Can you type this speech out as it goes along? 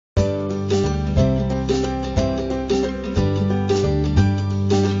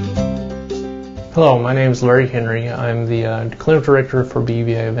Hello, my name is Larry Henry. I'm the Clinical Director for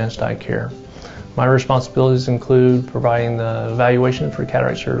BVA Advanced Eye Care. My responsibilities include providing the evaluation for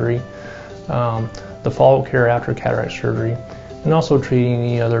cataract surgery, the follow-up care after cataract surgery, and also treating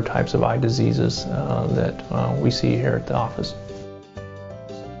any other types of eye diseases that we see here at the office.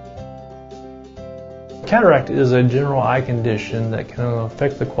 Cataract is a general eye condition that can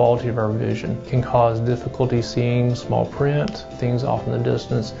affect the quality of our vision. It can cause difficulty seeing small print, things off in the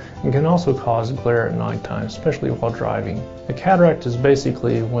distance, and can also cause glare at nighttime, especially while driving. A cataract is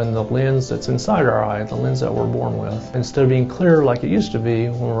basically when the lens that's inside our eye, the lens that we're born with, instead of being clear like it used to be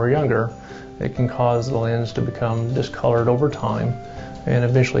when we were younger, it can cause the lens to become discolored over time and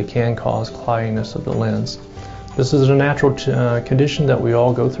eventually can cause cloudiness of the lens. This is a natural condition that we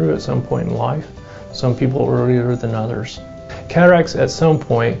all go through at some point in life. Some people earlier than others. Cataracts at some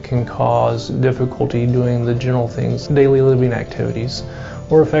point can cause difficulty doing the general things, daily living activities,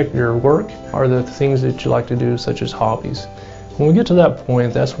 or affect your work or the things that you like to do, such as hobbies. When we get to that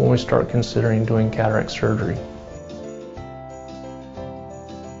point, that's when we start considering doing cataract surgery.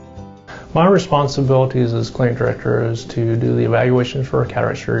 My responsibilities as clinic director is to do the evaluations for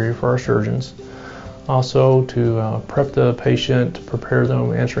cataract surgery for our surgeons. Also to prep the patient, prepare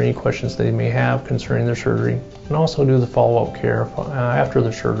them, answer any questions they may have concerning their surgery, and also do the follow-up care after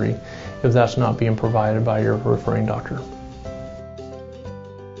the surgery if that's not being provided by your referring doctor.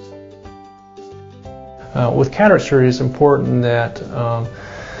 With cataract surgery, it's important that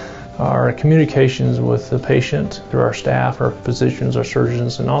our communications with the patient through our staff, our physicians, our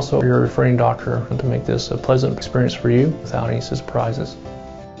surgeons, and also your referring doctor to make this a pleasant experience for you without any surprises.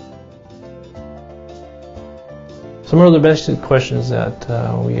 Some of the basic questions that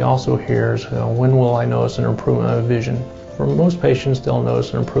we also hear is, when will I notice an improvement of vision? For most patients, they'll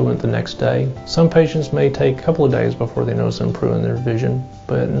notice an improvement the next day. Some patients may take a couple of days before they notice an improvement in their vision,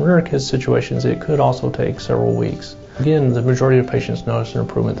 but in rare case situations, it could also take several weeks. Again, the majority of patients notice an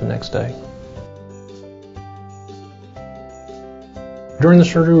improvement the next day. During the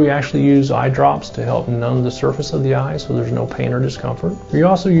surgery, we actually use eye drops to help numb the surface of the eye so there's no pain or discomfort. We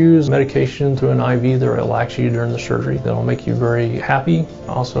also use medication through an IV that relaxes you during the surgery. That'll make you very happy,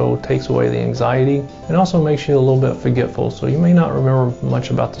 also takes away the anxiety, and also makes you a little bit forgetful, so you may not remember much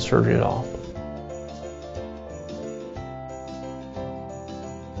about the surgery at all.